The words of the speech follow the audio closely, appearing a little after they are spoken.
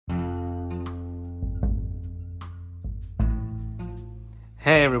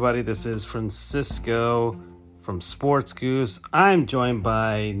Hey everybody, this is Francisco from Sports GOOFS. I'm joined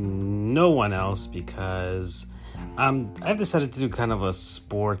by no one else because I've decided to do kind of a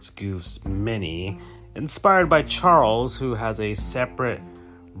Sports GOOFS mini inspired by Charles, who has a separate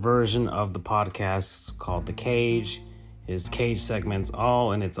version of the podcast called The Cage. His Cage segment's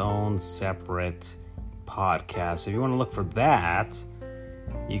all in its own separate podcast. So if you want to look for that,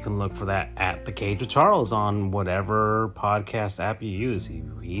 you can look for that at The Cage with Charles on whatever podcast app you use.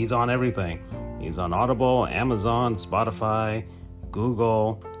 He's on everything. He's on Audible, Amazon, Spotify,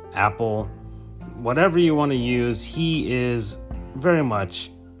 Google, Apple, whatever you want to use. He is very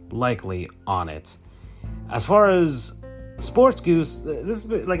much likely on it. As far as Sports GOOFS, this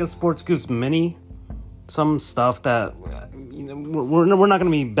is like a Sports GOOFS mini. Some stuff that we're not going to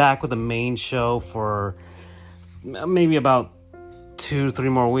be back with the main show for maybe about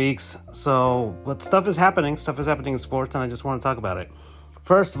 2-3 more weeks. But stuff is happening in sports, and I just want to talk about it.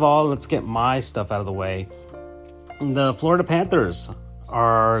 First of all, let's get my stuff out of the way. The Florida Panthers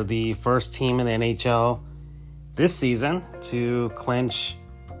are the first team in the NHL this season to clinch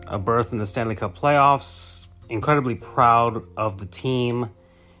a berth in the Stanley Cup playoffs. Incredibly proud of the team.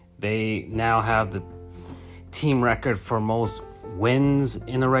 They now have the team record for most wins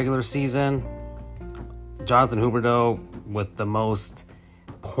in a regular season. Jonathan Huberdeau with the most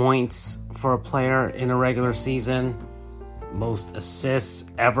points for a player in a regular season, most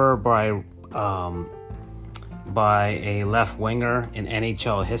assists ever by a left winger in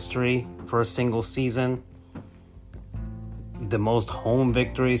NHL history for a single season, the most home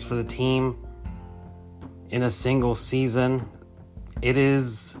victories for the team in a single season. It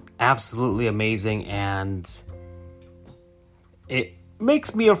is absolutely amazing, and it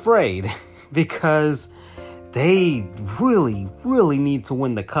makes me afraid because they really, really need to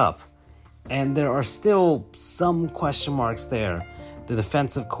win the cup. And there are still some question marks there. The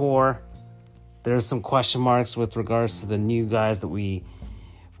defensive core, there's some question marks with regards to the new guys that we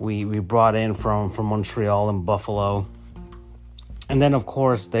brought in from Montreal and Buffalo. And then, of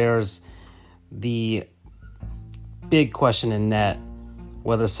course, there's the big question in net,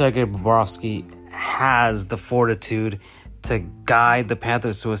 whether Sergei Bobrovsky has the fortitude to guide the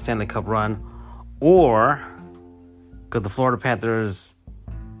Panthers to a Stanley Cup run, or could the Florida Panthers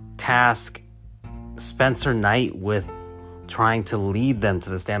task Spencer Knight with trying to lead them to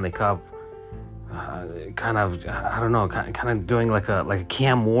the Stanley Cup? Kind of doing like a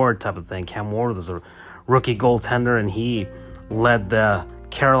Cam Ward type of thing. Cam Ward was a rookie goaltender, and he led the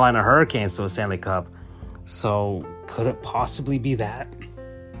Carolina Hurricanes to a Stanley Cup. So could it possibly be that?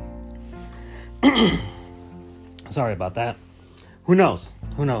 Sorry about that. Who knows?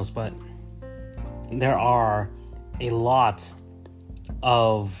 But there are a lot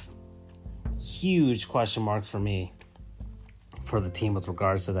of huge question marks for me for the team with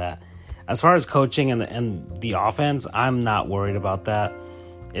regards to that. As far as coaching and the offense, I'm not worried about that.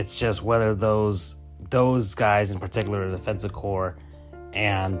 It's just whether those guys in particular, the defensive core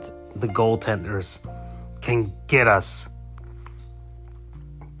and the goaltenders, can get us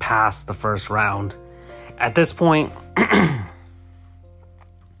past the first round. At this point,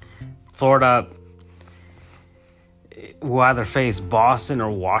 Florida will either face Boston or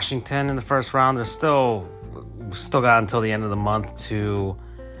Washington in the first round. They're still got until the end of the month to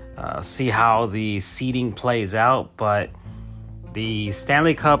see how the seeding plays out. But the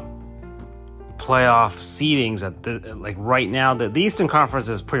Stanley Cup playoff seedings right now, the Eastern Conference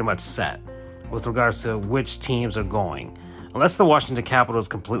is pretty much set with regards to which teams are going. Unless the Washington Capitals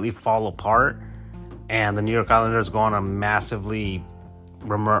completely fall apart and the New York Islanders go on a massively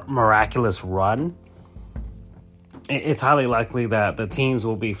miraculous run, it's highly likely that the teams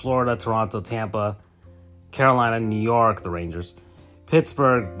will be Florida, Toronto, Tampa, Carolina, New York, the Rangers,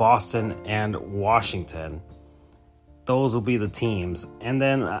 Pittsburgh, Boston, and Washington. Those will be the teams. And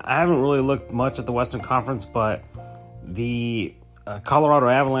then I haven't really looked much at the Western Conference, but the Colorado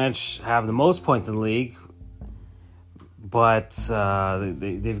Avalanche have the most points in the league, but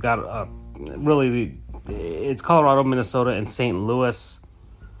they've got it's Colorado, Minnesota, and St. Louis.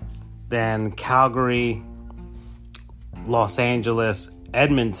 Then Calgary, Los Angeles,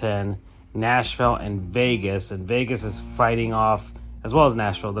 Edmonton, Nashville, and Vegas. And Vegas is fighting off, as well as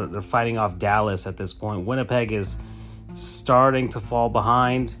Nashville, they're fighting off Dallas at this point. Winnipeg is starting to fall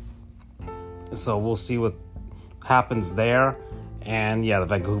behind, so we'll see what happens there. And yeah, the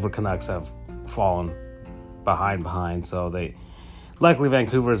Vancouver Canucks have fallen behind. So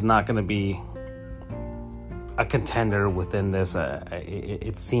Vancouver is not going to be a contender within this.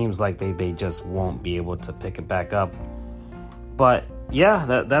 It seems like they just won't be able to pick it back up. But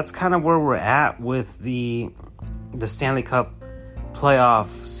yeah, that's kind of where we're at with the Stanley Cup playoff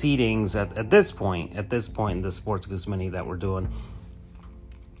seedings at this point in the Sports Goose Mini that we're doing.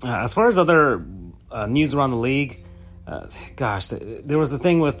 As far as other news around the league, there was the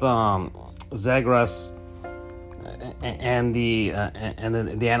thing with Zagreus and the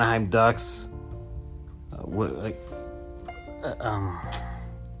Anaheim Ducks.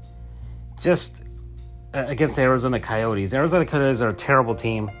 Just against the Arizona Coyotes. Arizona Coyotes are a terrible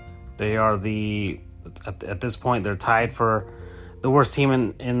team. They are at this point they're tied for the worst team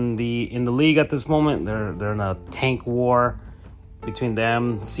in the league at this moment. They're in a tank war between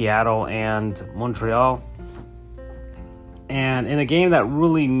them, Seattle, and Montreal. And in a game that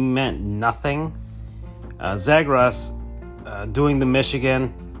really meant nothing, Zagreus doing the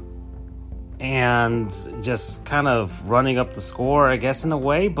Michigan and just kind of running up the score, I guess, in a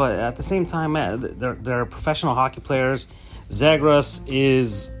way. But at the same time, they're professional hockey players. Zagreus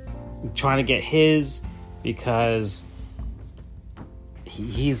is trying to get his because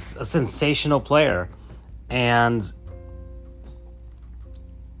he's a sensational player. And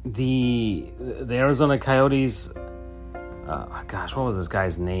the Arizona Coyotes, what was this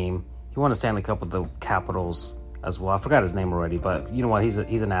guy's name? He won a Stanley Cup with the Capitals as well. I forgot his name already, but you know what? He's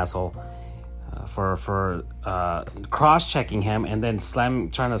an asshole for cross-checking him and then trying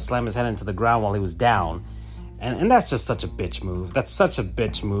to slam his head into the ground while he was down. And that's just such a bitch move. That's such a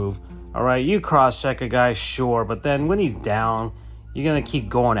bitch move. All right, you cross-check a guy, sure, but then when he's down, you're going to keep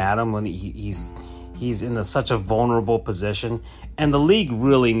going at him when he's in such a vulnerable position. And the league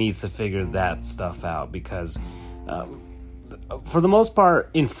really needs to figure that stuff out because for the most part,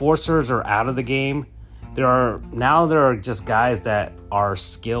 enforcers are out of the game. There are just guys that are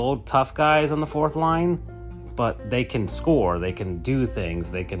skilled, tough guys on the fourth line, but they can score, they can do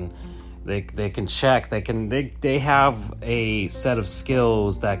things, they can check, they have a set of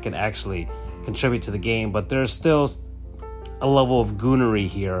skills that can actually contribute to the game, but there's still a level of goonery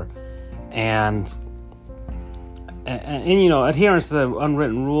here, and adherence to the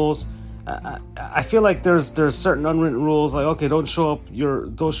unwritten rules. I feel like there's certain unwritten rules, like, okay, don't show up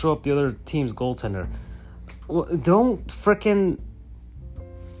the other team's goaltender. Well, don't frickin'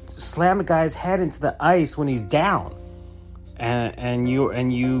 slam a guy's head into the ice when he's down, and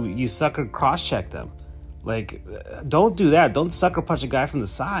you sucker cross-check them. Like, don't do that. Don't sucker punch a guy from the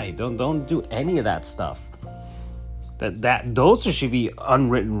side. Don't do any of that stuff. Those should be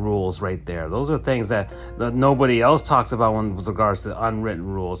unwritten rules right there. Those are things that nobody else talks about with regards to unwritten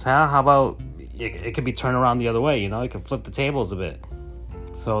rules. How about it could be turned around the other way? You can flip the tables a bit.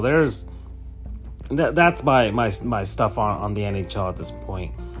 So that's my stuff on the NHL at this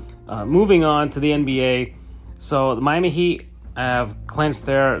point. Moving on to the NBA. So the Miami Heat have clinched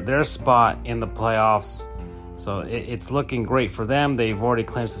their spot in the playoffs. So it's looking great for them. They've already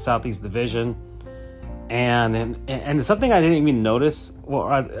clinched the Southeast Division. And something I didn't even notice.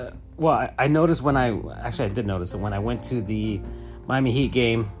 I noticed I did notice it when I went to the Miami Heat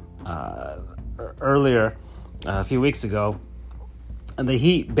game earlier a few weeks ago. And the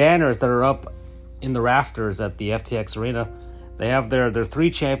Heat banners that are up in the rafters at the FTX Arena, they have their 3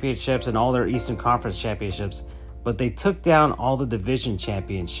 championships and all their Eastern Conference championships, but they took down all the division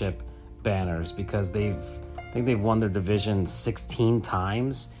championship banners because I think they've won their division 16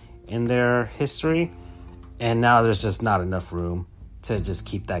 times in their history. And now there's just not enough room to just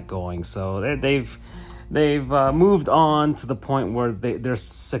keep that going. So they've moved on to the point where they're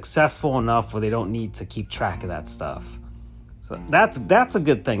successful enough where they don't need to keep track of that stuff. So that's a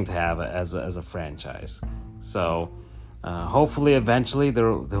good thing to have as a franchise. So hopefully eventually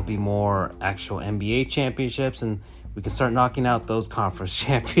there'll be more actual NBA championships, and we can start knocking out those conference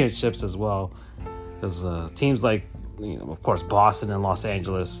championships as well. Because teams like, of course, Boston and Los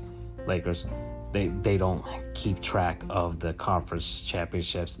Angeles Lakers, They don't keep track of the conference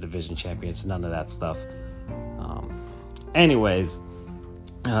championships, division champions, none of that stuff. Anyways,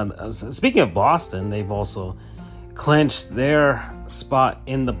 speaking of Boston, they've also clinched their spot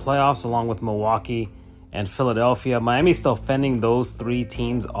in the playoffs along with Milwaukee and Philadelphia. Miami's still fending those 3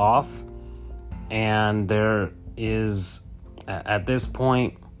 teams off, and there is, at this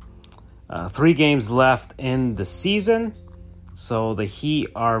point, 3 games left in the season. So the Heat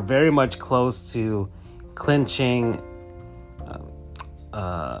are very much close to clinching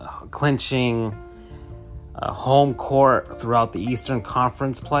home court throughout the Eastern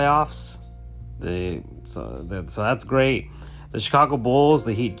Conference playoffs. So that's great. The Chicago Bulls,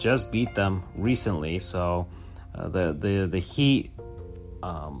 the Heat just beat them recently, so the Heat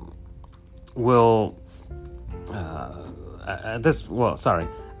will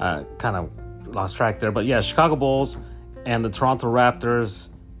kind of lost track there, but yeah, Chicago Bulls and the Toronto Raptors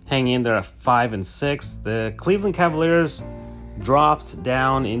hang in there at 5 and 6. The Cleveland Cavaliers dropped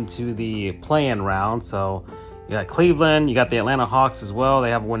down into the play-in round. So you got Cleveland, you got the Atlanta Hawks as well.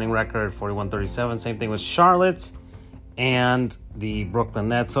 They have a winning record, 41-37. Same thing with Charlotte and the Brooklyn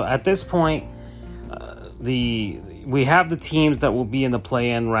Nets. So at this point, we have the teams that will be in the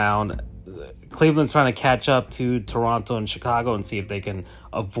play-in round. Cleveland's trying to catch up to Toronto and Chicago and see if they can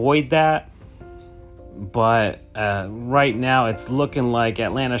avoid that. But right now, it's looking like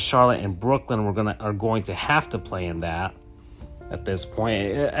Atlanta, Charlotte, and Brooklyn are going to have to play in that at this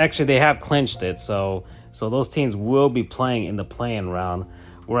point. Actually, they have clinched it, so those teams will be playing in the play-in round,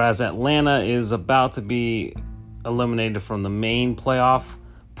 whereas Atlanta is about to be eliminated from the main playoff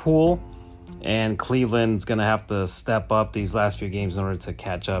pool, and Cleveland's going to have to step up these last few games in order to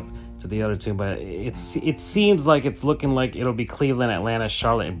catch up to the other two. But it seems like it's looking like it'll be Cleveland, Atlanta,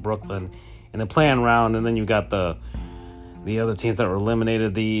 Charlotte, and Brooklyn in the play-in round, and then you got the other teams that were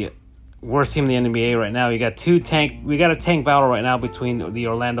eliminated. The worst team in the NBA right now, we got a tank battle right now between the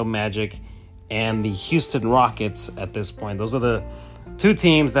Orlando Magic and the Houston Rockets at this point. Those are the two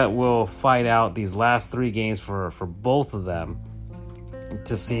teams that will fight out these last three games for both of them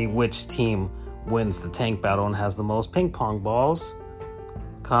to see which team wins the tank battle and has the most ping pong balls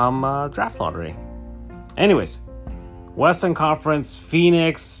come draft lottery. Anyways, Western Conference,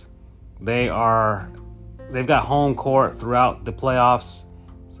 Phoenix, they've got home court throughout the playoffs,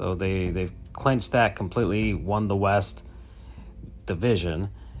 so they've clinched that completely, won the West Division,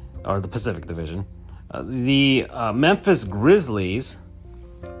 or the Pacific Division. The Memphis Grizzlies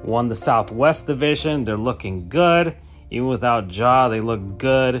won the Southwest Division. They're looking good. Even without Ja, they look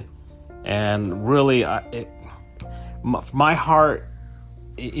good. And really, my heart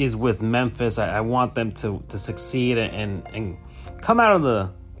is with Memphis. I want them to succeed and come out of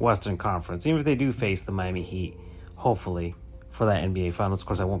the Western Conference, even if they do face the Miami Heat, hopefully, for that NBA Finals. Of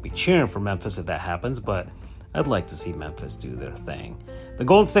course, I won't be cheering for Memphis if that happens, but I'd like to see Memphis do their thing. The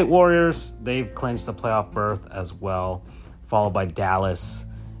Golden State Warriors, they've clinched the playoff berth as well, followed by Dallas.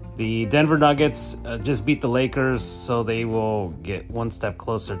 The Denver Nuggets just beat the Lakers, so they will get one step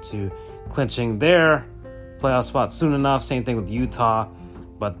closer to clinching their playoff spot soon enough. Same thing with Utah.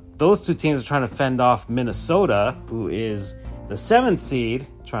 But those two teams are trying to fend off Minnesota, who is the 7th seed,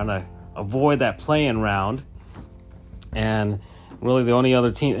 trying to avoid that play-in round. And really the only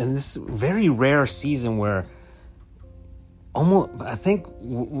other team in this very rare season where I think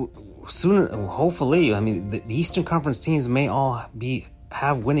sooner, hopefully, the Eastern Conference teams may all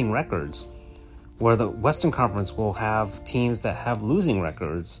have winning records, where the Western Conference will have teams that have losing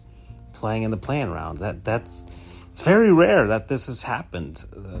records playing in the play-in round. It's very rare that this has happened.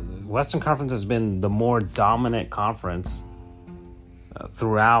 The Western Conference has been the more dominant conference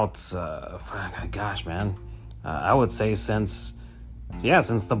throughout, I would say since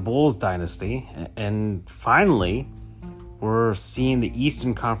the Bulls dynasty. And finally, we're seeing the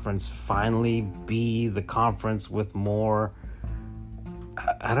Eastern Conference finally be the conference with more,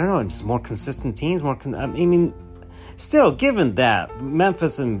 just more consistent teams. Still, given that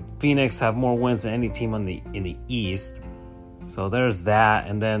Memphis and Phoenix have more wins than any team in the East, so there's that,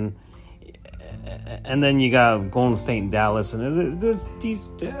 and then you got Golden State and Dallas, and there's these.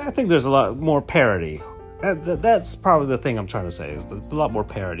 I think there's a lot more parity. That's probably the thing I'm trying to say, is there's a lot more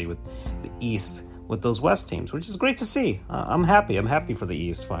parity with the East with those West teams, which is great to see. I'm happy. I'm happy for the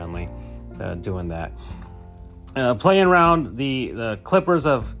East finally doing that. Play-in round, the Clippers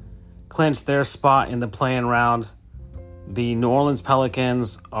have clinched their spot in the play-in round. The New Orleans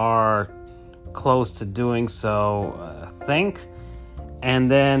Pelicans are close to doing so, I think. And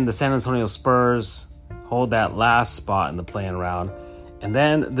then the San Antonio Spurs hold that last spot in the play-in round. And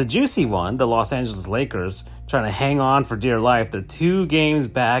then the juicy one, the Los Angeles Lakers, trying to hang on for dear life. They're 2 games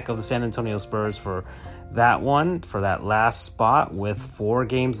back of the San Antonio Spurs for that last spot with 4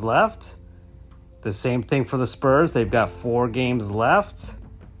 games left. The same thing for the Spurs. They've got 4 games left.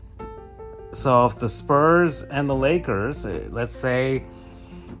 So if the Spurs and the Lakers, let's say,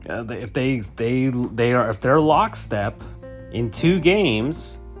 if they're lockstep in 2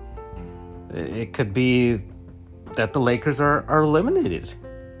 games, it could be that the Lakers are eliminated,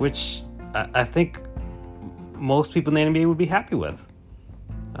 which I think most people in the NBA would be happy with.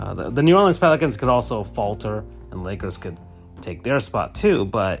 The New Orleans Pelicans could also falter, and Lakers could take their spot too.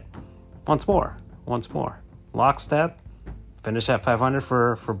 But once more, lockstep, finish at 500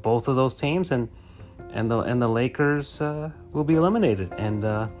 for both of those teams, and the Lakers will be eliminated, and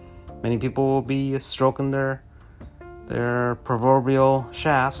many people will be stroking their proverbial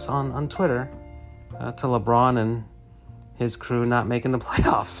shafts on Twitter to LeBron and his crew not making the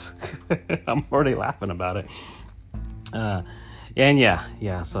playoffs. I'm already laughing about it. So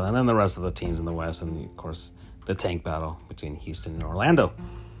and then the rest of the teams in the West, and of course the tank battle between Houston and Orlando.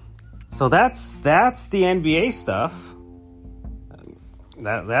 So that's the NBA stuff.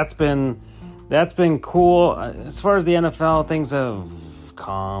 That's been cool. As far as the NFL, things have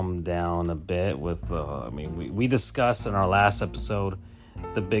calmed down a bit with we discussed in our last episode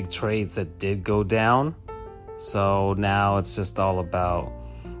the big trades that did go down. So now it's just all about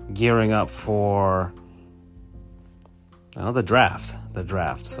gearing up for the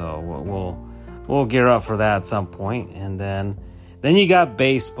draft. So we'll gear up for that at some point. And then you got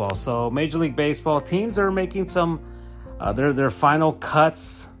baseball. So Major League Baseball teams are making some their final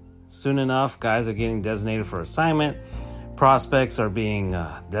cuts soon enough. Guys are getting designated for assignment. Prospects are being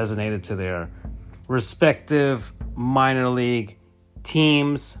designated to their respective minor league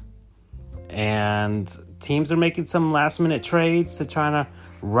teams. And teams are making some last-minute trades to try to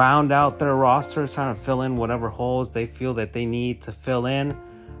round out their rosters, trying to fill in whatever holes they feel that they need to fill in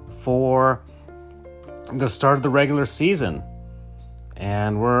for the start of the regular season.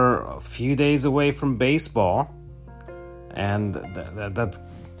 And we're a few days away from baseball. And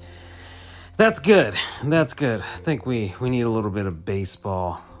that's good. That's good. I think we need a little bit of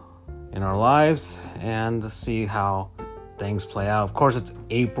baseball in our lives and see how things play out. Of course, it's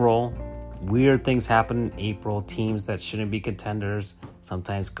April. Weird things happen in April. Teams that shouldn't be contenders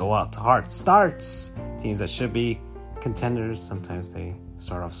sometimes go out to hard starts. Teams that should be contenders, sometimes they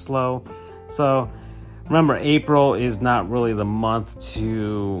start off slow. So remember, April is not really the month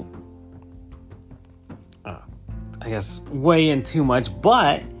to, weigh in too much.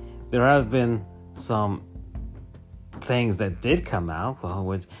 But there have been some things that did come out,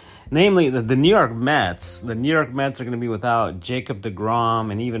 namely the New York Mets. The New York Mets are going to be without Jacob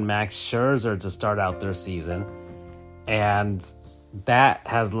deGrom and even Max Scherzer to start out their season. And that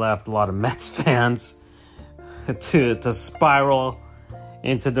has left a lot of Mets fans to spiral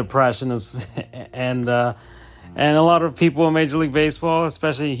into depression. And a lot of people in Major League Baseball,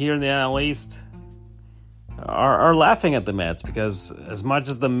 especially here in the NL East, are laughing at the Mets, because as much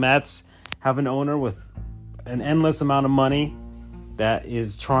as the Mets have an owner with an endless amount of money that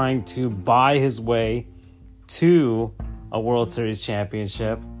is trying to buy his way to a World Series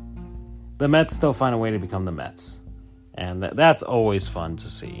championship, the Mets still find a way to become the Mets. And that's always fun to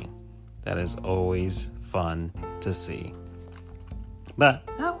see. That is always fun to see. But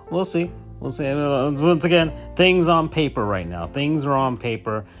we'll see. We'll see. Once again, things on paper right now. Things are on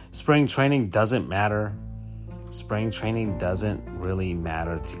paper. Spring training doesn't matter. Spring training doesn't really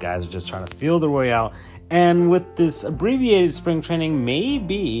matter. Guys are just trying to feel their way out. And with this abbreviated spring training,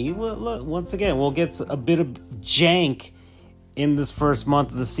 maybe, once again, we'll get a bit of jank in this first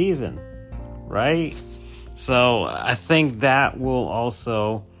month of the season, right? So I think that will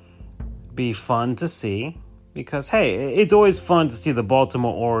also be fun to see, because, hey, it's always fun to see the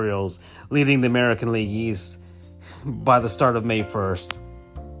Baltimore Orioles leading the American League East by the start of May 1st.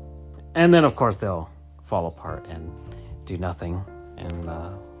 And then, of course, they'll fall apart and do nothing, and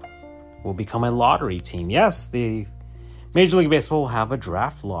will become a lottery team. Yes, the Major League Baseball will have a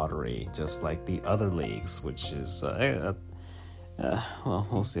draft lottery, just like the other leagues, which is,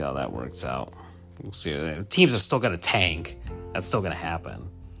 we'll see how that works out. We'll see. Teams are still going to tank. That's still going to happen.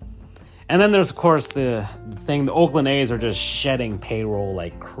 And then there's, of course, the thing. The Oakland A's are just shedding payroll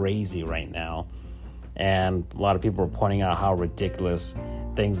like crazy right now. And a lot of people are pointing out how ridiculous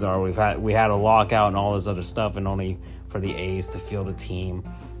things are. We had a lockout and all this other stuff, and only for the A's to field a team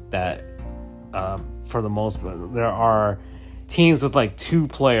that, for the most part, there are teams with like 2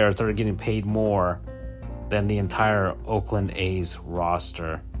 players that are getting paid more than the entire Oakland A's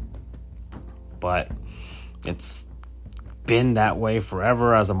roster. But it's been that way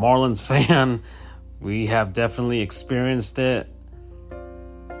forever. As a Marlins fan, we have definitely experienced it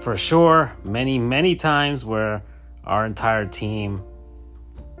for sure many, many times where our entire team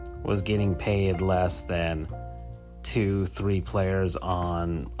was getting paid less than 2-3 players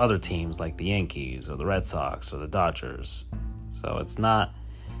on other teams like the Yankees or the Red Sox or the Dodgers. So it's not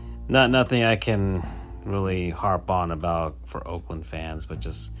nothing I can really harp on about for Oakland fans, but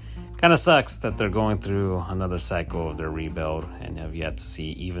just kind of sucks that they're going through another cycle of their rebuild and have yet to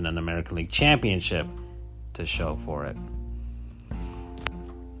see even an American League championship to show for it.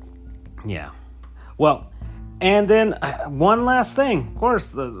 Yeah. Well, and then one last thing. Of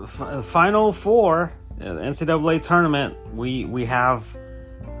course, the Final Four, the NCAA tournament, we have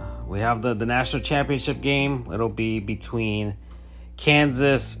the national championship game. It'll be between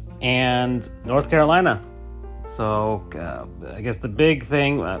Kansas and North Carolina. So I guess the big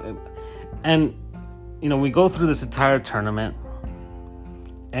thing, and we go through this entire tournament,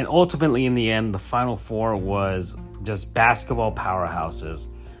 and ultimately in the end, the Final Four was just basketball powerhouses: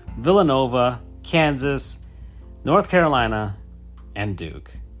 Villanova, Kansas, North Carolina, and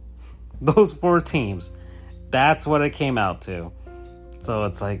Duke. Those 4 teams. That's what it came out to. So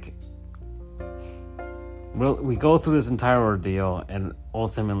it's like, we go through this entire ordeal, and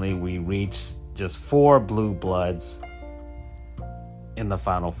ultimately we reach just 4 blue bloods in the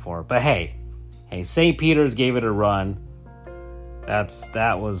Final Four. But hey, St. Peter's gave it a run.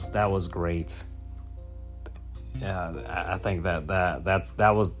 That was great. Yeah, I think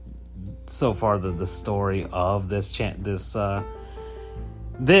that was so far the story of this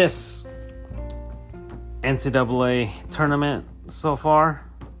NCAA tournament so far.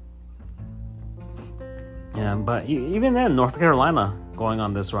 Yeah, but even then, North Carolina going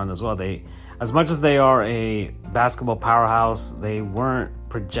on this run as well. They, as much as they are a basketball powerhouse, they weren't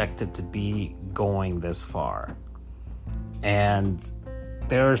projected to be going this far. And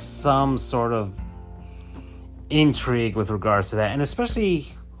there's some sort of intrigue with regards to that, and especially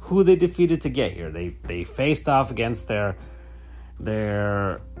who they defeated to get here. They faced off against their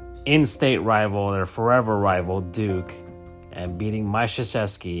in-state rival, their forever rival, Duke, and beating Mike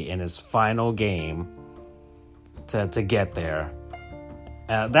Krzyzewski in his final game to get there.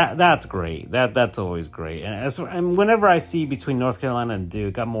 That's great. That's always great. And whenever I see between North Carolina and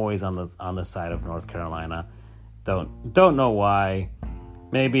Duke, I'm always on the side of North Carolina. Don't know why.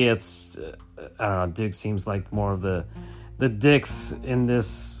 Maybe it's I don't know. Duke seems like more of the dicks in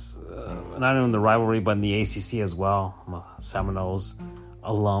this, not only in the rivalry but in the ACC as well. I'm a Seminoles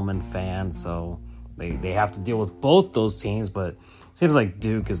alum and fan, so they have to deal with both those teams. But it seems like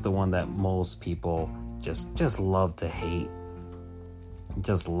Duke is the one that most people just love to hate.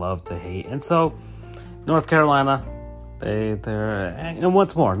 Just love to hate. And so North Carolina, they're and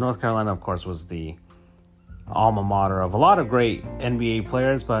once more, North Carolina, of course, was the alma mater of a lot of great NBA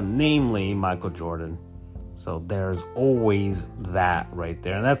players, but namely Michael Jordan. So there's always that right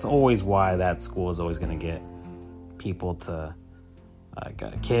there, and that's always why that school is always going to get people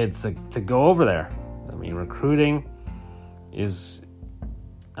kids to go over there. I mean, recruiting is,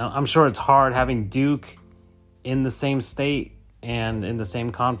 I'm sure it's hard having Duke in the same state and in the same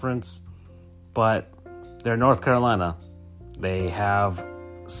conference, but they're North Carolina. They have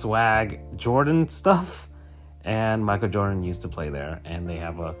swag Jordan stuff, and Michael Jordan used to play there, and they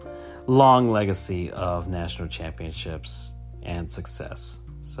have a long legacy of national championships and success,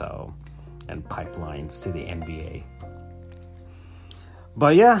 so, and pipelines to the NBA.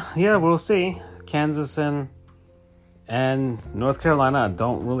 But yeah, we'll see. Kansas and North Carolina,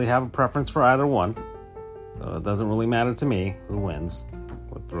 don't really have a preference for either one. So it doesn't really matter to me who wins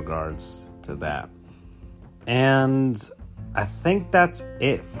with regards to that. And I think that's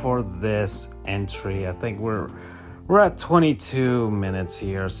it for this entry. I think we're at 22 minutes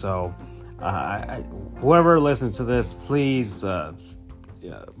here. So whoever listens to this, please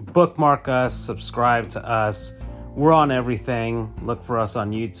bookmark us, subscribe to us. We're on everything. Look for us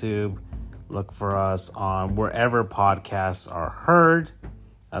on YouTube. Look for us on wherever podcasts are heard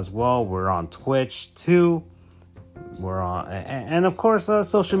as well. We're on Twitch too. We're on, and of course,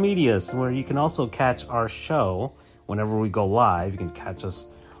 social medias, where you can also catch our show whenever we go live. You can catch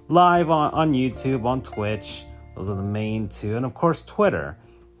us live on YouTube, on Twitch. Those are the main two. And of course, Twitter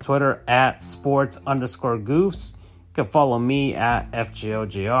at sports_goofs. You can follow me at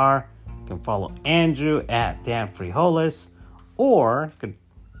FGOGR. You can follow Andrew at Dan Frijoles, or you can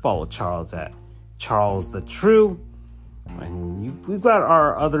follow Charles at Charles the True. And we've got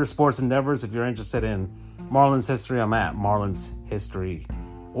our other sports endeavors. If you're interested in Marlins history, I'm at Marlins History,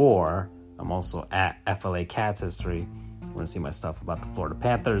 or I'm also at FLA Cats History. You want to see my stuff about the Florida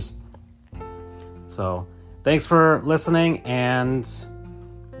Panthers. So thanks for listening, and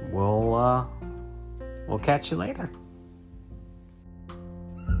we'll catch you later.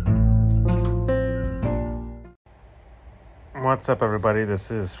 What's up, everybody? This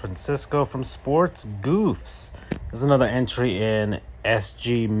is Francisco from Sports Goofs. There's another entry in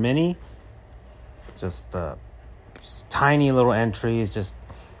SG Mini. Just tiny little entries, just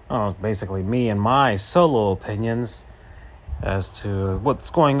basically me and my solo opinions as to what's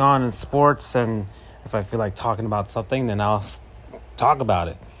going on in sports, and if I feel like talking about something, then I'll talk about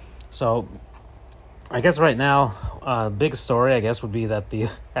it. So I guess right now, big story, I guess, would be that the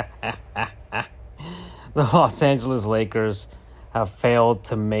Los Angeles Lakers have failed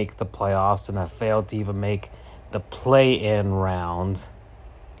to make the playoffs and have failed to even make the play-in round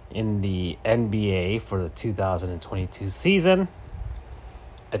in the NBA for the 2022 season.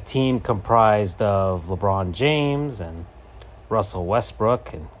 A team comprised of LeBron James and Russell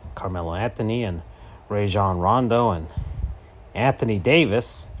Westbrook and Carmelo Anthony and Rajon Rondo and Anthony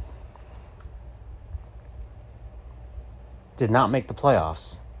Davis did not make the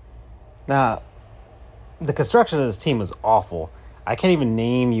playoffs. Now, the construction of this team is awful. I can't even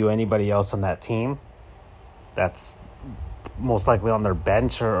name you anybody else on that team that's most likely on their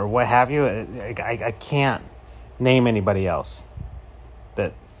bench or what have you. I can't name anybody else.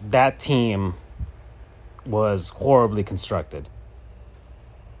 That team was horribly constructed.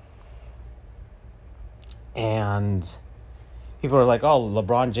 And people are like, oh,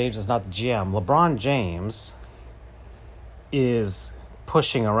 LeBron James is not the GM. LeBron James is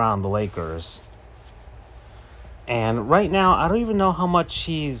pushing around the Lakers. And right now, I don't even know how much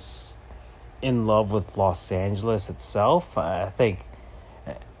he's in love with Los Angeles itself. I think,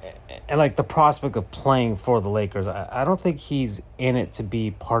 and like the prospect of playing for the Lakers, I don't think he's in it to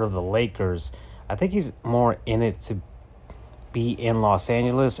be part of the Lakers. I think he's more in it to be in Los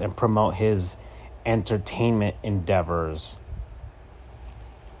Angeles and promote his entertainment endeavors.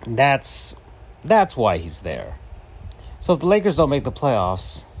 That's why he's there. So if the Lakers don't make the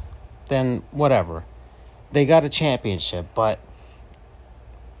playoffs, then whatever. They got a championship, but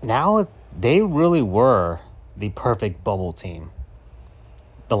now they really were the perfect bubble team.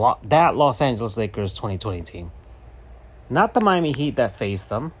 That Los Angeles Lakers 2020 team. Not the Miami Heat that faced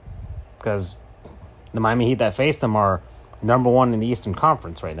them, because the Miami Heat that faced them are number one in the Eastern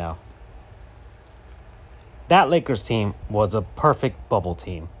Conference right now. That Lakers team was a perfect bubble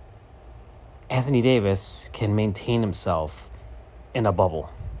team. Anthony Davis can maintain himself in a bubble.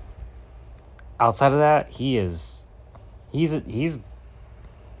 Outside of that,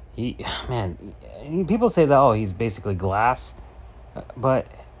 people say that, he's basically glass, but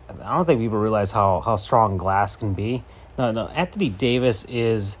I don't think people realize how strong glass can be. No, Anthony Davis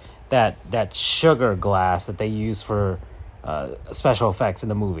is that sugar glass that they use for special effects in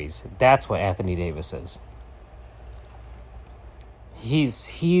the movies. That's what Anthony Davis is. He's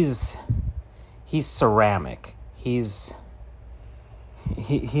ceramic. He's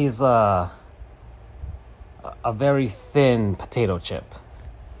a very thin potato chip.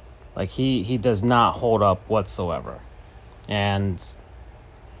 Like he does not hold up whatsoever. And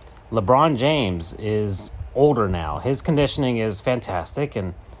LeBron James is older now. His conditioning is fantastic,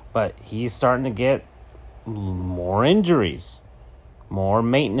 but he's starting to get more injuries, more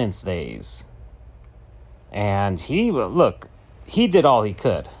maintenance days. And he did all he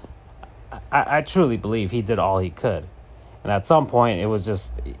could. I truly believe he did all he could. And at some point it was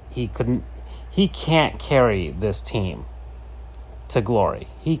just he can't carry this team to glory.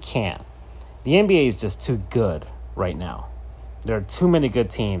 He can't. The NBA is just too good right now. There are too many good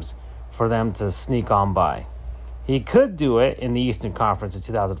teams for them to sneak on by. He could do it in the Eastern Conference in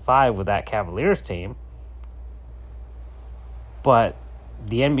 2005 with that Cavaliers team. But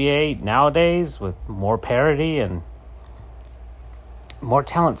the NBA nowadays, with more parity and more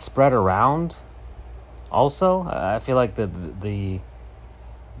talent spread around, also, I feel like the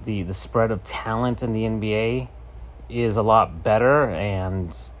spread of talent in the NBA is a lot better,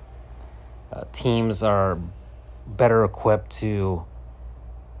 and teams are better equipped to,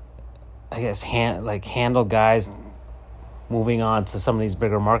 I guess, handle guys moving on to some of these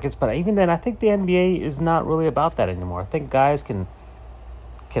bigger markets. But even then, I think the NBA is not really about that anymore. I think guys can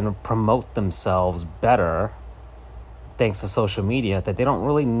promote themselves better thanks to social media, that they don't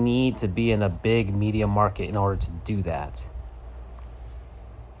really need to be in a big media market in order to do that.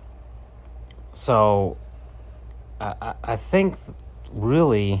 So I think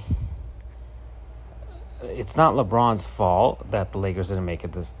really it's not LeBron's fault that the Lakers didn't make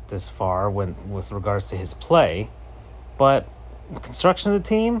it this far with regards to his play, but the construction of the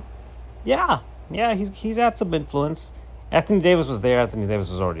team, yeah, he's had some influence. Anthony Davis was there. Anthony Davis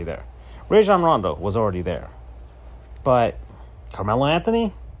was already there. Rajon Rondo was already there. But Carmelo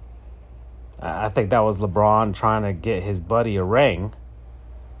Anthony, I think that was LeBron trying to get his buddy a ring,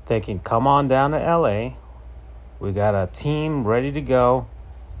 thinking, come on down to L.A., we got a team ready to go,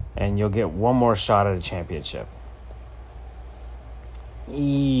 and you'll get one more shot at a championship.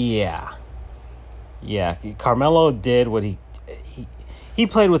 Yeah, Carmelo did what he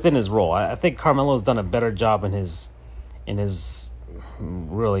played within his role. I think Carmelo's done a better job in his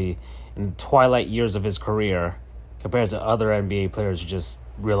really in the twilight years of his career compared to other NBA players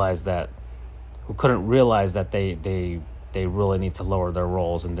who couldn't realize that they really need to lower their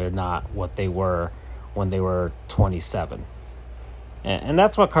roles and they're not what they were when they were 27. And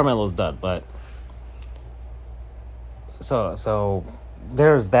that's what Carmelo's done. But so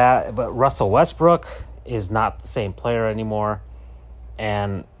there's that. But Russell Westbrook is not the same player anymore.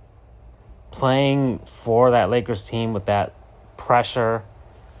 And playing for that Lakers team with that pressure,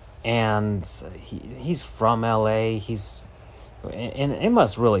 and he's from LA. And it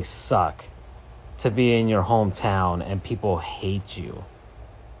must really suck to be in your hometown and people hate you.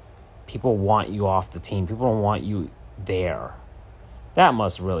 people want you off the team. People don't want you there. That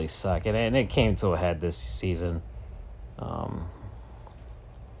must really suck. And it came to a head this season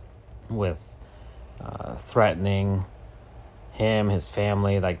with threatening him, his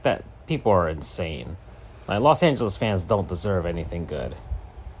family. Like that, people are insane. Like Los Angeles fans don't deserve anything good.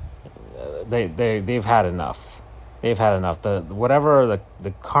 They've had enough. They've had enough.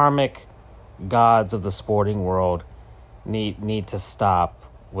 The karmic gods of the sporting world need to stop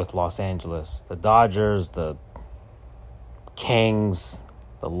with Los Angeles. The Dodgers, the Kings,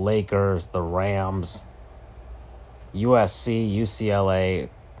 the Lakers, the Rams, USC, UCLA.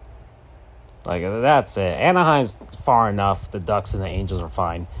 Like, that's it. Anaheim's far enough. The Ducks and the Angels are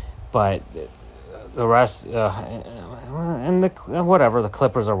fine. But the rest, and the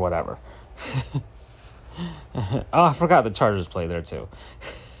Clippers are whatever. Oh, I forgot the Chargers play there too.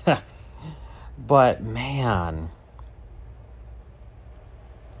 But, man,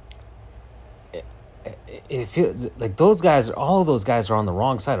 it feels like all those guys are on the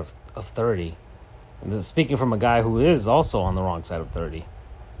wrong side of 30. And speaking from a guy who is also on the wrong side of 30.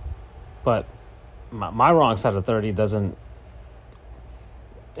 But my wrong side of 30 doesn't.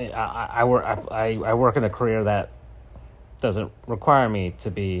 I work in a career that doesn't require me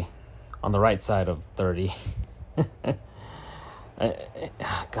to be on the right side of 30.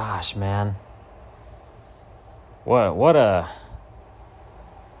 Gosh, man. What a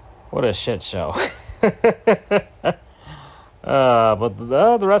shit show. But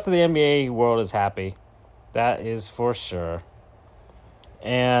the rest of the NBA world is happy. That is for sure.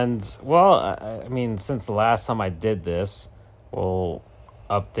 And, well, I mean, since the last time I did this, we'll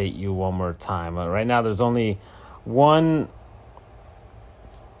update you one more time. Right now, there's only one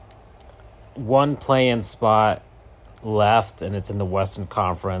play-in spot left, and it's in the Western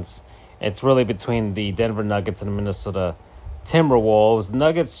Conference. It's really between the Denver Nuggets and the Minnesota Timberwolves. The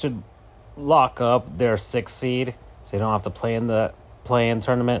Nuggets should lock up their 6th seed, so they don't have to play in the play-in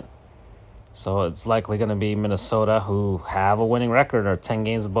tournament. So it's likely going to be Minnesota, who have a winning record, are 10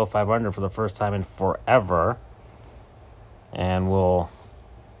 games above 500 for the first time in forever, and will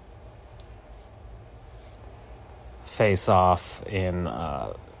face off in.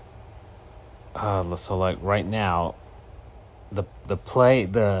 So like right now, the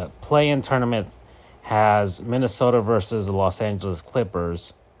play-in tournament has Minnesota versus the Los Angeles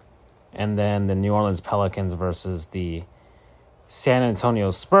Clippers, and then the New Orleans Pelicans versus the San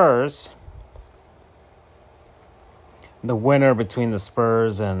Antonio Spurs. The winner between the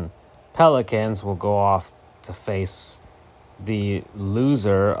Spurs and Pelicans will go off to face the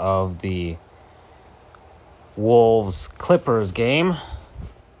loser of the Wolves-Clippers game.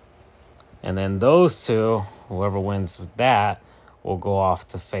 And then those two, whoever wins with that, will go off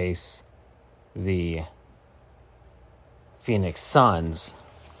to face the Phoenix Suns.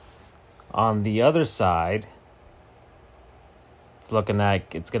 On the other side, it's looking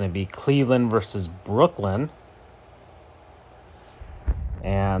like it's going to be Cleveland versus Brooklyn.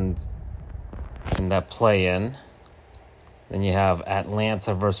 And in that play-in, then you have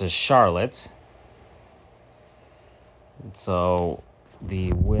Atlanta versus Charlotte. So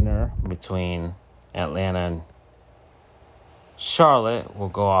the winner between Atlanta and Charlotte will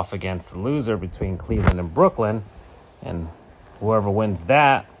go off against the loser between Cleveland and Brooklyn. And whoever wins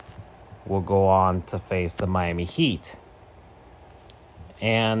that will go on to face the Miami Heat.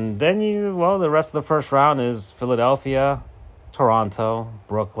 And then the rest of the first round is Philadelphia, Toronto,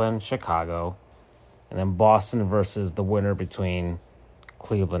 Brooklyn, Chicago, and then Boston versus the winner between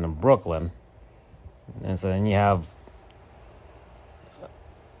Cleveland and Brooklyn. And so then you have,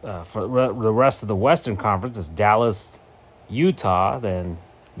 for the rest of the Western Conference, it's Dallas, Utah, then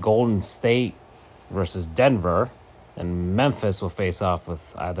Golden State versus Denver, and Memphis will face off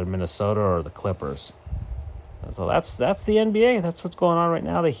with either Minnesota or the Clippers. And so that's the NBA. That's what's going on right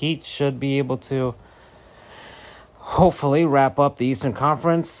now. The Heat should be able to hopefully wrap up the Eastern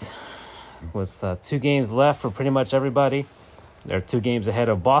Conference with 2 games left for pretty much everybody. They're 2 games ahead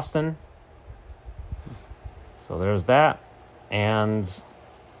of Boston. So there's that. And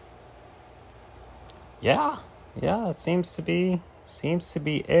yeah, it seems to be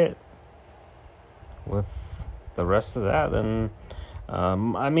it with the rest of that. And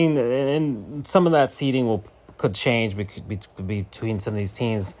I mean, and some of that seeding could change between some of these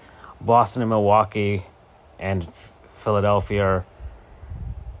teams. Boston and Milwaukee and Philadelphia are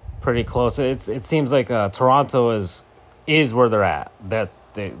pretty close. It seems like Toronto is where they're at. That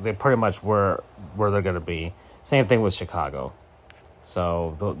they pretty much where they're going to be. Same thing with Chicago.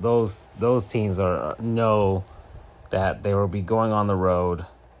 So those teams know that they will be going on the road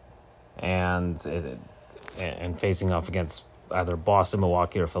and facing off against either Boston,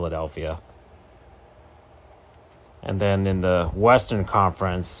 Milwaukee, or Philadelphia. And then in the Western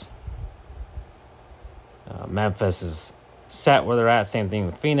Conference, Memphis is set where they're at. Same thing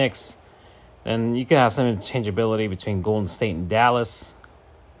with Phoenix. Then you can have some interchangeability between Golden State and Dallas.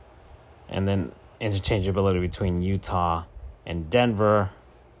 And then interchangeability between Utah and Denver.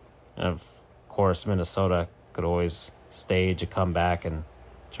 And of course, Minnesota could always stage a comeback and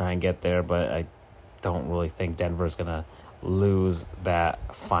try and get there. But I don't really think Denver's going to lose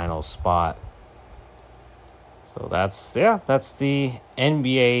that final spot. So that's the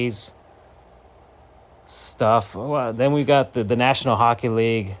NBA's stuff. Well, then we got the National Hockey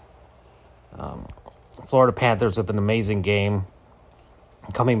League. Florida Panthers with an amazing game,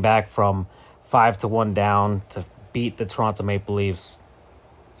 coming back from 5-1 down to beat the Toronto Maple Leafs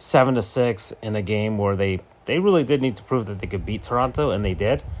 7-6 in a game where they really did need to prove that they could beat Toronto, and they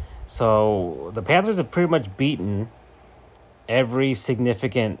did. So the Panthers have pretty much beaten every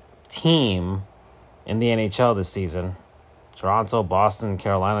significant team in the NHL this season. Toronto, Boston,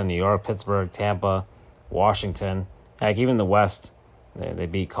 Carolina, New York, Pittsburgh, Tampa, Washington. Heck, even the West, they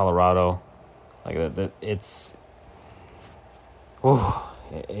beat Colorado. It's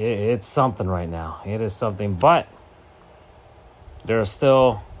something right now. It is something, but there are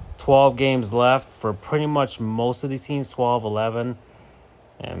still 12 games left for pretty much most of these teams, 12, 11,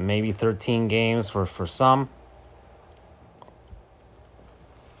 and maybe 13 games for some.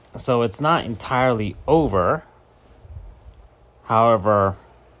 So it's not entirely over. However,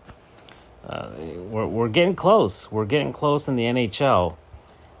 we're getting close. We're getting close in the NHL.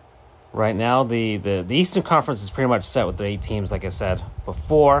 Right now, the Eastern Conference is pretty much set with the 8 teams, like I said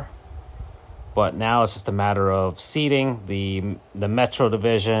before. But now it's just a matter of seeding. The Metro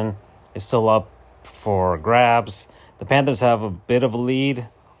Division is still up for grabs. The Panthers have a bit of a lead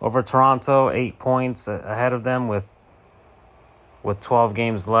over Toronto, 8 points ahead of them with 12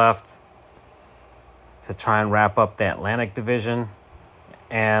 games left to try and wrap up the Atlantic Division.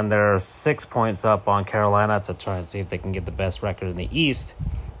 And they're 6 points up on Carolina to try and see if they can get the best record in the East.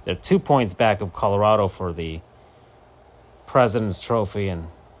 They're 2 points back of Colorado for the President's Trophy and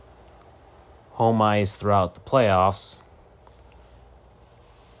home ice throughout the playoffs.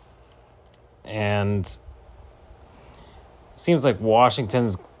 And it seems like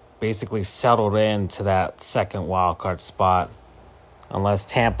Washington's basically settled into that second wild card spot, unless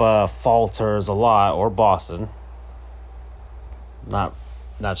Tampa falters a lot, or Boston. Not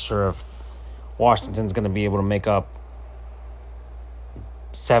sure if Washington's going to be able to make up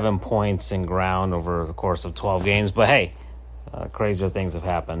 7 points in ground over the course of 12 games. But hey, crazier things have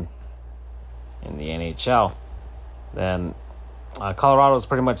happened in the NHL. Then Colorado's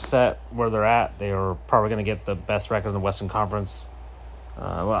pretty much set where they're at. They are probably going to get the best record in the Western Conference.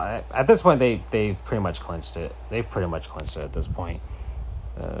 At this point, they've pretty much clinched it. They've pretty much clinched it at this point.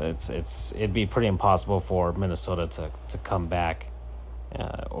 It'd be pretty impossible for Minnesota to come back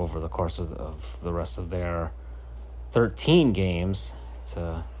over the course of the rest of their 13 games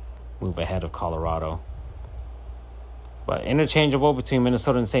to move ahead of Colorado. But interchangeable between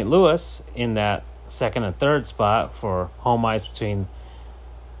Minnesota and St. Louis in that second and third spot for home ice between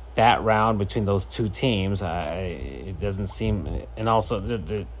that round between those two teams. It doesn't seem... And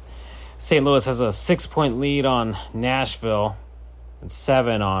also, St. Louis has a 6-point lead on Nashville and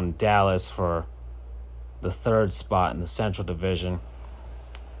 7 on Dallas for the third spot in the Central Division.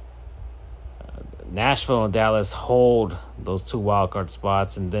 Nashville and Dallas hold those 2 wildcard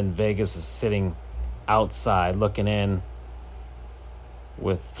spots, and then Vegas is sitting outside looking in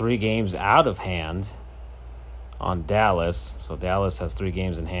with 3 games out of hand on Dallas. So Dallas has 3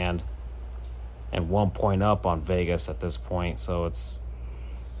 games in hand and 1 point up on Vegas at this point. So it's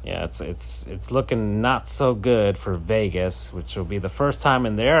looking not so good for Vegas, which will be the first time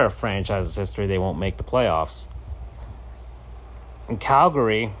in their franchise's history they won't make the playoffs. And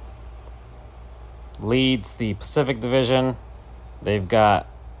Calgary leads the Pacific Division. They've got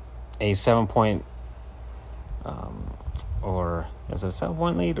a 7-point, or is it a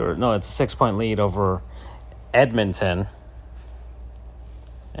 7-point lead? Or no, it's a 6-point lead over Edmonton.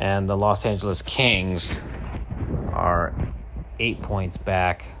 And the Los Angeles Kings are 8 points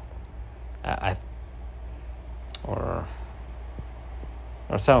back. Or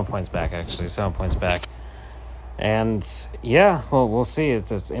 7 points back, actually. 7 points back. And yeah, well, we'll see.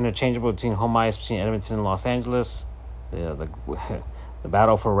 It's interchangeable between home ice between Edmonton and Los Angeles. The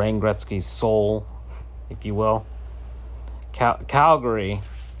battle for Wayne Gretzky's soul, if you will. Calgary,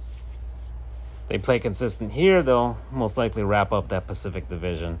 they play consistent here. They'll most likely wrap up that Pacific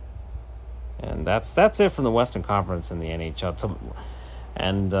Division. And that's it from the Western Conference in the NHL.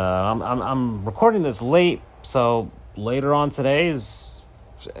 And I'm recording this late, so later on today is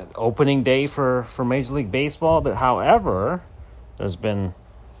opening day for Major League Baseball. However, there's been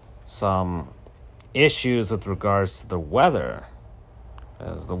some issues with regards to the weather,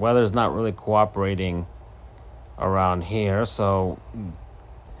 as the weather is not really cooperating around here. So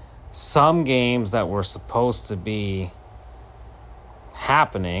some games that were supposed to be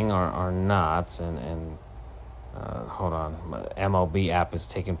happening are not, and hold on, my MLB app is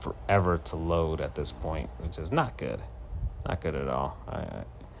taking forever to load at this point, which is not good at all.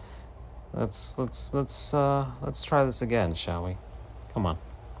 Let's try this again, shall we? Come on.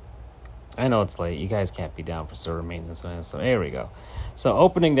 I know it's late. You guys can't be down for server maintenance. So here we go. So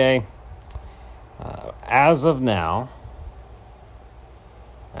opening day, as of now,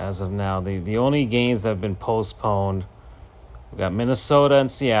 the only games that have been postponed, we've got Minnesota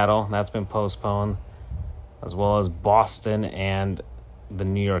and Seattle. That's been postponed, as well as Boston and the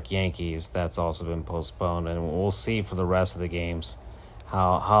New York Yankees. That's also been postponed, and we'll see for the rest of the games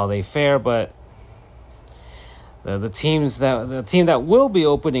how they fare. But the team that will be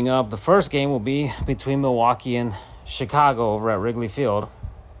opening up, the first game will be between Milwaukee and Chicago over at Wrigley Field.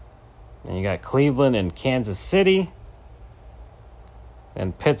 And you got Cleveland and Kansas City,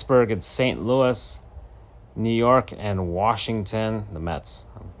 and Pittsburgh and St. Louis, New York and Washington, the Mets.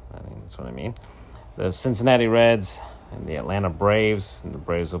 That's what I mean. The Cincinnati Reds and the Atlanta Braves, and the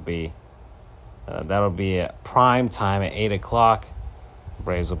Braves will be that'll be at prime time at 8:00.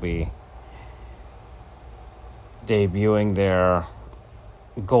 Braves will be debuting their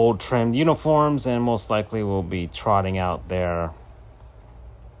gold-trimmed uniforms, and most likely will be trotting out their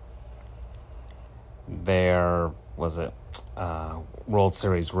World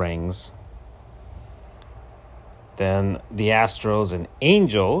Series rings. Then the Astros and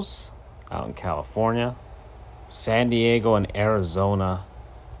Angels out in California, San Diego and Arizona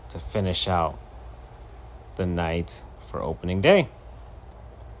to finish out the night for opening day.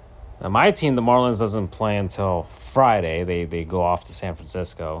 Now, my team, the Marlins, doesn't play until Friday. They go off to San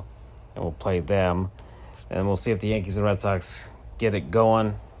Francisco, and we'll play them. And we'll see if the Yankees and Red Sox get it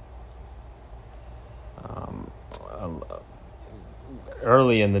going.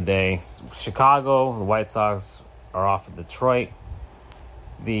 Early in the day, Chicago, the White Sox are off in Detroit.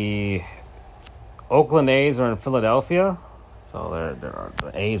 The Oakland A's are in Philadelphia. So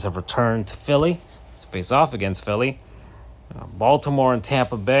the A's have returned to Philly to face off against Philly. Baltimore and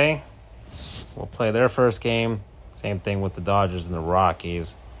Tampa Bay will play their first game. Same thing with the Dodgers and the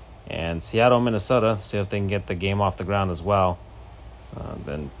Rockies. And Seattle, Minnesota, see if they can get the game off the ground as well.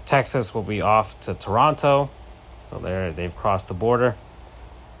 Then Texas will be off to Toronto. So they've crossed the border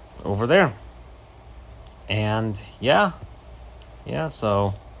over there. And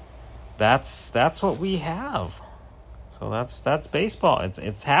so that's what we have. So that's baseball.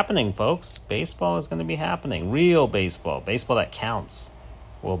 It's happening, folks. Baseball is going to be happening. Real baseball that counts,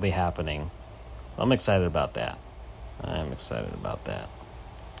 will be happening. So I'm excited about that.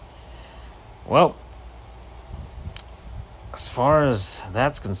 Well, as far as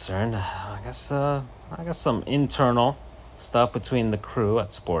that's concerned, I guess some internal stuff between the crew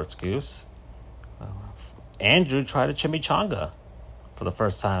at Sports Goofs. Andrew tried a chimichanga for the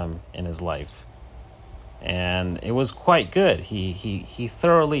first time in his life, and it was quite good. He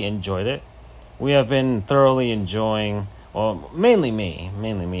thoroughly enjoyed it. We have been thoroughly enjoying, well, mainly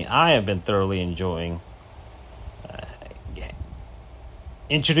me. I have been thoroughly enjoying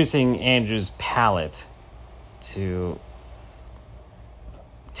introducing Andrew's palate to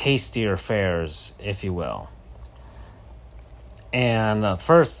tastier fares, if you will. And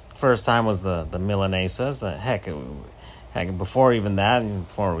first time was the Milanesas. Heck, before even that,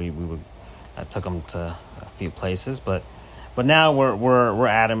 I took him to a few places, but now we're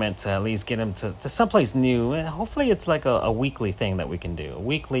adamant to at least get him to someplace new, and hopefully it's like a weekly thing that we can do, a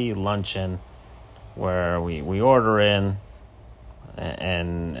weekly luncheon where we order in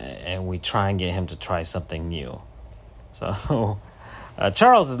and we try and get him to try something new. So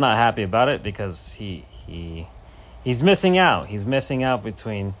Charles is not happy about it because he's missing out. He's missing out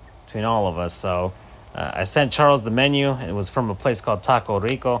between all of us. So I sent Charles the menu. It was from a place called Taco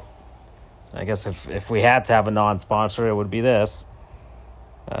Rico. I guess if we had to have a non-sponsor, it would be this.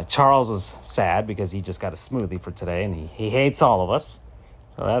 Charles was sad because he just got a smoothie for today, and he hates all of us.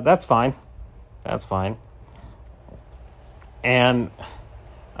 So that's fine. That's fine. And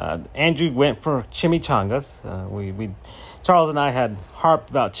Andrew went for chimichangas. Charles and I had harped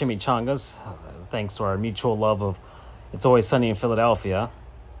about chimichangas, thanks to our mutual love of It's Always Sunny in Philadelphia.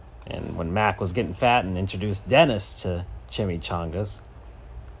 And when Mac was getting fat and introduced Dennis to chimichangas.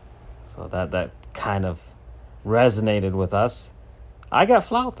 So that kind of resonated with us. I got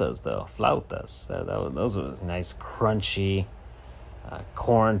flautas, though. Flautas. Those were nice, crunchy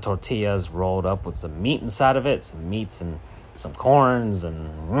corn tortillas rolled up with some meat inside of it. Some meats and some corns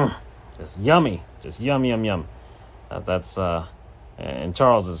and just yummy. Just yum, yum, yum. And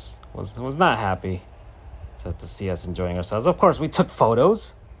Charles was not happy to see us enjoying ourselves. Of course, we took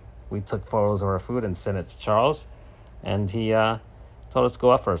photos. We took photos of our food and sent it to Charles. And he told us to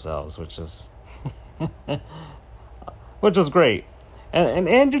go F ourselves, which was great. And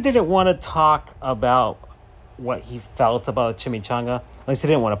Andrew didn't want to talk about what he felt about chimichanga. At least he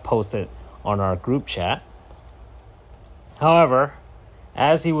didn't want to post it on our group chat. However,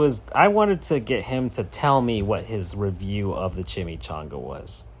 I wanted to get him to tell me what his review of the chimichanga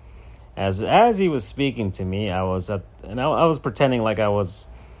was. As he was speaking to me, I was pretending like I was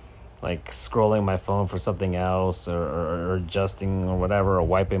like scrolling my phone for something else or adjusting or whatever, or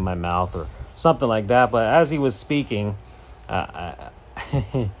wiping my mouth or something like that. But as he was speaking, I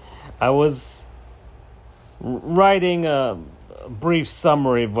was writing a brief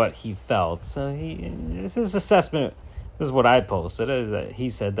summary of what he felt. So his assessment, this is what I posted. That he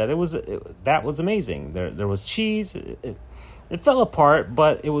said that that was amazing. There was cheese. It fell apart,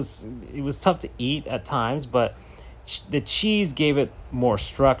 but it was tough to eat at times. But the cheese gave it more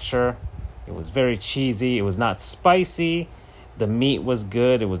structure. It was very cheesy. It was not spicy. The meat was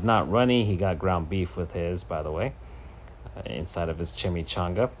good. It was not runny. He got ground beef with his, by the way, inside of his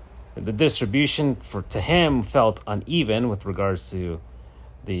chimichanga. The distribution to him felt uneven with regards to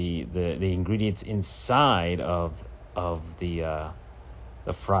the ingredients inside of the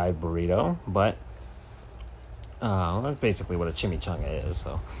fried burrito, but that's basically what a chimichanga is.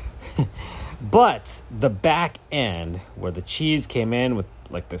 So, but the back end where the cheese came in with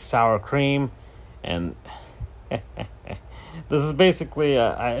like the sour cream, and this is basically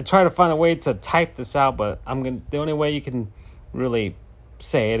I try to find a way to type this out, but the only way you can really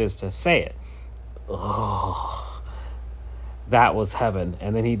say it is to say it. Oh, that was heaven.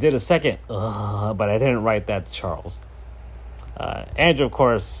 And then he did a second, but I didn't write that to Charles. Andrew, of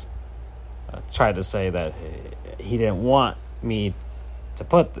course, tried to say that he didn't want me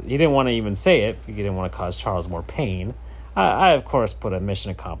to he didn't want to even say it. He didn't want to cause Charles more pain. I of course, put a mission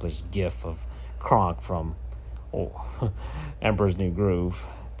accomplished gif of Kronk from Emperor's New Groove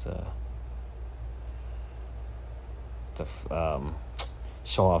to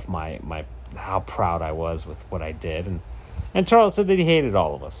show off my how proud I was with what I did, and Charles said that he hated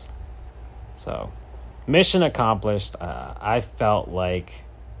all of us. So, mission accomplished. I felt like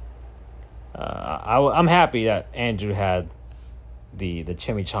I'm happy that Andrew had the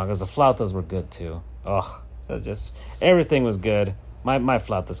chimichangas. The flautas were good too. Everything was good. My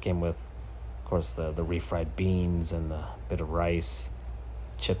flautas came with, of course, the refried beans and the bit of rice,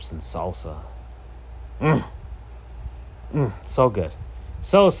 chips and salsa. So good.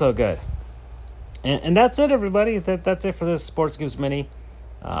 So good. And that's it, everybody. That's it for this Sports Goofs Mini.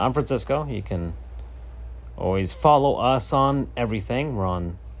 I'm Francisco. You can always follow us on everything. We're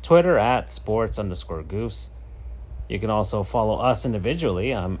on Twitter at sports_goofs. You can also follow us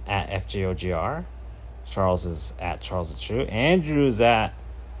individually. I'm at FJOGR. Charles is at Charles the True. Andrew is at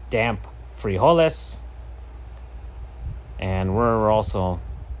Damp Frijoles. And we're also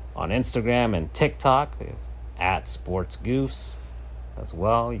on Instagram and TikTok at Sports Goofs as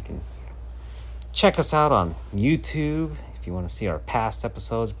well. You can check us out on YouTube if you want to see our past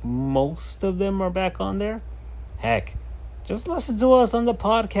episodes. Most of them are back on there. Heck, just listen to us on the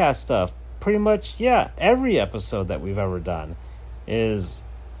podcast stuff. Pretty much, every episode that we've ever done is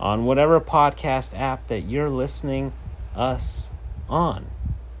on whatever podcast app that you're listening us on.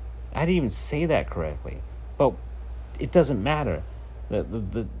 I didn't even say that correctly, but it doesn't matter.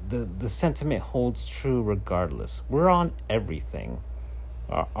 The sentiment holds true regardless. We're on everything.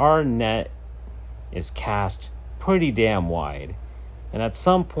 Our net is cast pretty damn wide, and at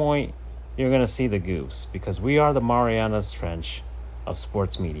some point you're going to see the goofs, because we are the Marianas Trench of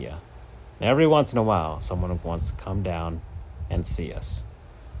sports media. And every once in a while, someone wants to come down and see us.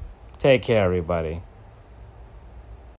 Take care, everybody.